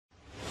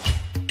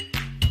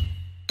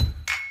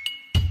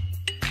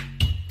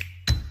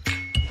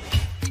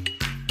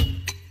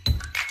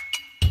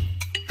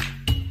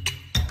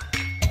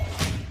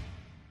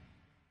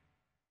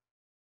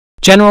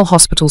General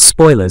Hospital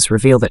spoilers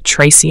reveal that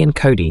Tracy and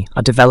Cody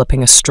are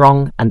developing a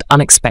strong and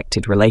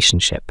unexpected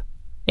relationship.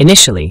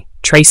 Initially,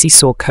 Tracy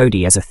saw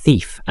Cody as a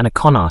thief and a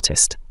con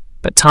artist,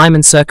 but time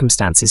and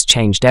circumstances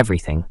changed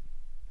everything.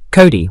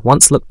 Cody,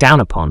 once looked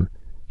down upon,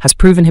 has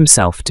proven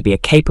himself to be a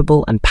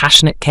capable and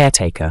passionate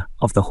caretaker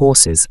of the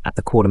horses at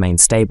the Quartermain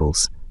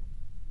stables.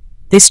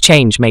 This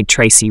change made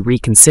Tracy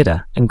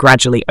reconsider and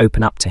gradually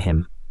open up to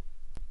him.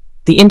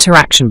 The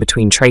interaction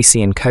between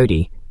Tracy and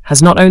Cody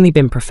has not only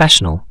been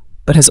professional,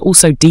 but has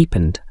also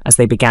deepened as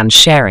they began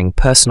sharing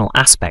personal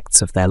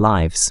aspects of their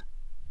lives.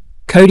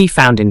 Cody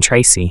found in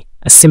Tracy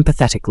a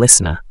sympathetic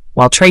listener,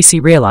 while Tracy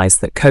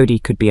realized that Cody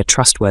could be a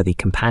trustworthy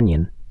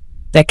companion.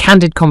 Their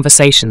candid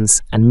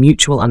conversations and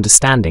mutual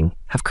understanding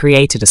have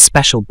created a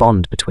special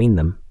bond between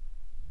them.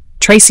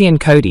 Tracy and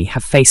Cody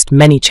have faced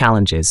many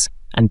challenges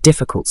and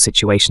difficult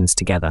situations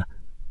together,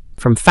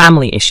 from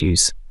family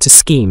issues to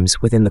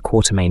schemes within the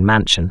Quartermain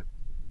mansion.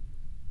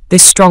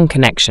 This strong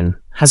connection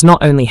has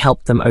not only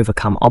helped them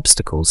overcome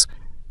obstacles,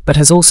 but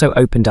has also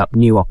opened up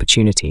new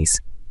opportunities,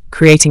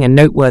 creating a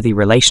noteworthy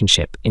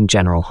relationship in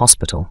General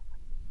Hospital.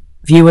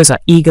 Viewers are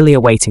eagerly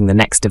awaiting the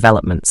next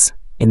developments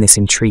in this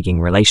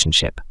intriguing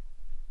relationship.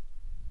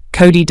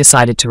 Cody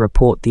decided to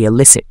report the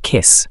illicit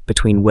kiss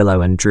between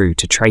Willow and Drew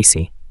to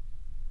Tracy.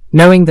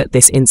 Knowing that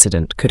this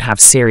incident could have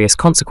serious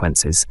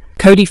consequences,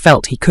 Cody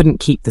felt he couldn't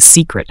keep the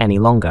secret any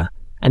longer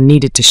and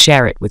needed to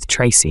share it with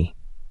Tracy.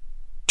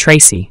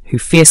 Tracy, who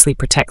fiercely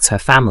protects her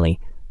family,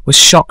 was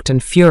shocked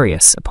and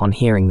furious upon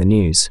hearing the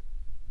news.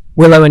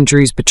 Willow and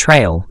Drew's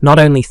betrayal not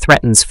only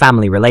threatens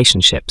family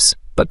relationships,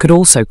 but could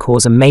also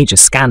cause a major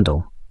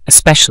scandal,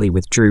 especially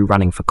with Drew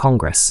running for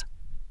Congress.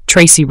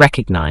 Tracy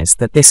recognized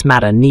that this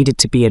matter needed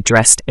to be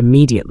addressed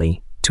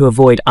immediately to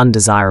avoid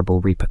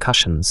undesirable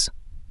repercussions.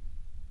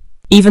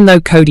 Even though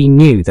Cody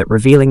knew that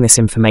revealing this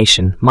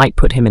information might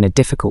put him in a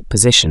difficult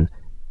position,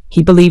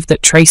 he believed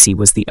that Tracy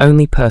was the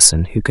only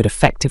person who could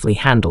effectively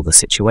handle the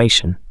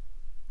situation.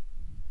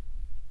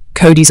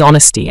 Cody's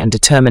honesty and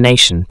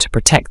determination to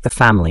protect the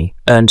family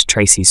earned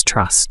Tracy's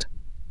trust.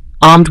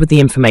 Armed with the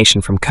information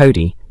from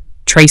Cody,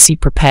 Tracy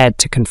prepared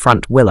to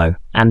confront Willow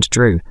and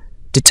Drew,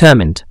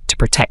 determined to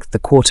protect the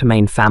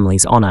Quartermain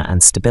family's honor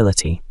and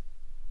stability.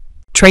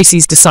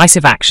 Tracy's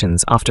decisive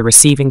actions after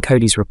receiving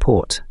Cody's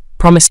report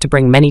promised to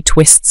bring many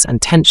twists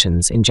and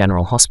tensions in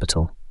General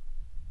Hospital.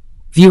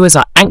 Viewers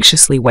are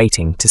anxiously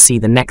waiting to see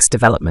the next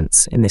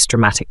developments in this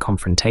dramatic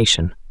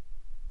confrontation.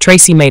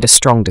 Tracy made a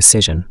strong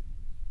decision.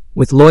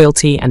 With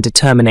loyalty and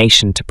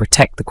determination to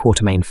protect the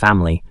Quartermain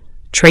family,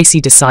 Tracy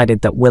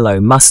decided that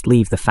Willow must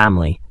leave the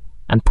family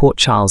and Port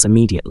Charles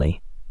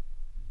immediately.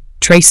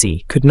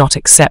 Tracy could not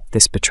accept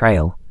this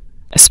betrayal,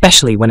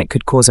 especially when it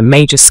could cause a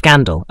major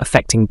scandal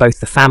affecting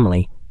both the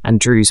family and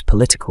Drew's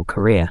political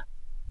career.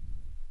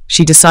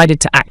 She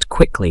decided to act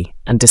quickly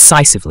and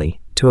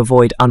decisively to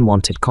avoid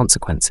unwanted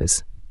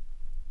consequences.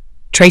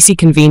 Tracy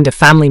convened a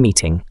family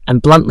meeting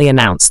and bluntly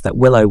announced that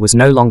Willow was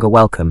no longer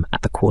welcome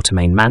at the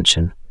Quartermain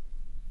mansion.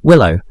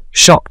 Willow,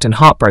 shocked and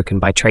heartbroken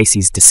by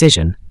Tracy's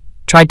decision,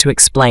 tried to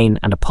explain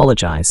and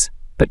apologize,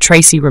 but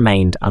Tracy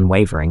remained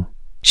unwavering.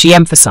 She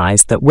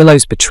emphasized that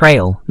Willow's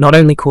betrayal not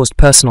only caused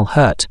personal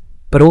hurt,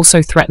 but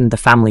also threatened the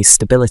family's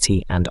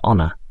stability and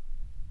honor.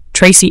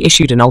 Tracy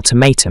issued an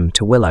ultimatum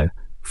to Willow,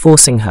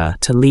 forcing her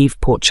to leave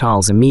Port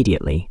Charles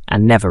immediately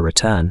and never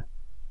return.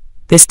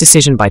 This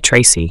decision by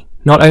Tracy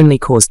not only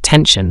caused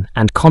tension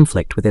and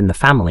conflict within the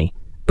family,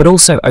 but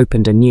also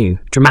opened a new,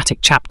 dramatic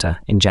chapter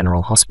in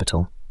General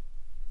Hospital.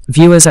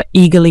 Viewers are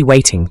eagerly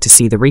waiting to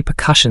see the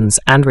repercussions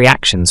and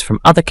reactions from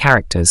other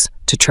characters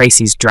to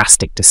Tracy's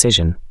drastic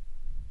decision.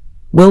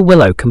 Will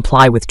Willow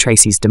comply with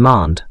Tracy's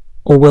demand,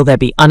 or will there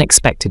be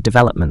unexpected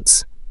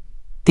developments?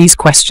 These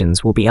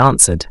questions will be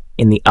answered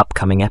in the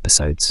upcoming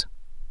episodes.